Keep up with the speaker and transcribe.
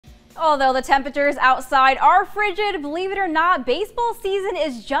Although the temperatures outside are frigid, believe it or not, baseball season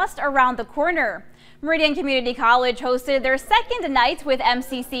is just around the corner. Meridian Community College hosted their second night with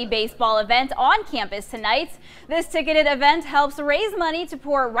MCC Baseball event on campus tonight. This ticketed event helps raise money to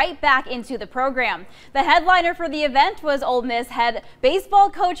pour right back into the program. The headliner for the event was Ole Miss head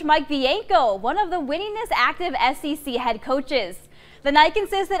baseball coach Mike Bianco, one of the winningest active SEC head coaches. The night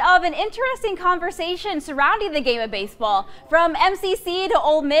consisted of an interesting conversation surrounding the game of baseball. From MCC to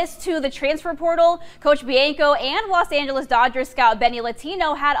Ole Miss to the transfer portal, Coach Bianco and Los Angeles Dodgers scout Benny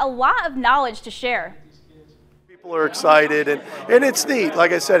Latino had a lot of knowledge to share. People are excited, and it's neat.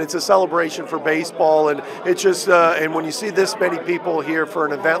 Like I said, it's a celebration for baseball, and it's just and when you see this many people here for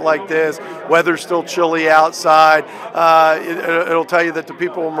an event like this, weather's still chilly outside, it'll tell you that the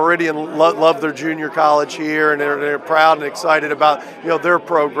people in Meridian love their junior college here, and they're proud and excited about their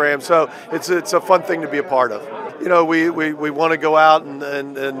program. So it's a fun thing to be a part of. We want to go out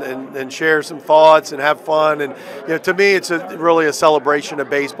and share some thoughts and have fun, and to me it's really a celebration of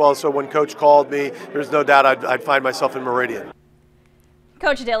baseball. So when Coach called me, there's no doubt I'd find myself in Meridian.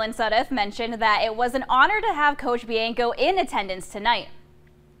 Coach Dylan Sudduth mentioned that it was an honor to have Coach Bianco in attendance tonight.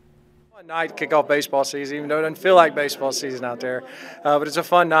 Fun night to kick off baseball season, even though it doesn't feel like baseball season out there. But it's a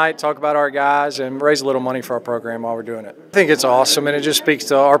fun night, talk about our guys, and raise a little money for our program while we're doing it. I think it's awesome, and it just speaks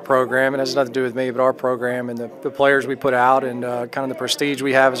to our program, and it has nothing to do with me, but our program and the players we put out, and kind of the prestige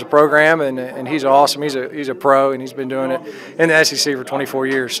we have as a program. And he's awesome. He's a pro, and he's been doing it in the SEC for 24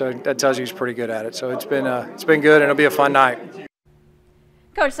 years, so that tells you he's pretty good at it. So it's been good, and it'll be a fun night.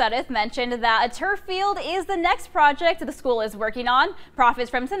 Coach Sudduth mentioned that a turf field is the next project the school is working on. Profits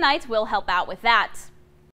from tonight will help out with that.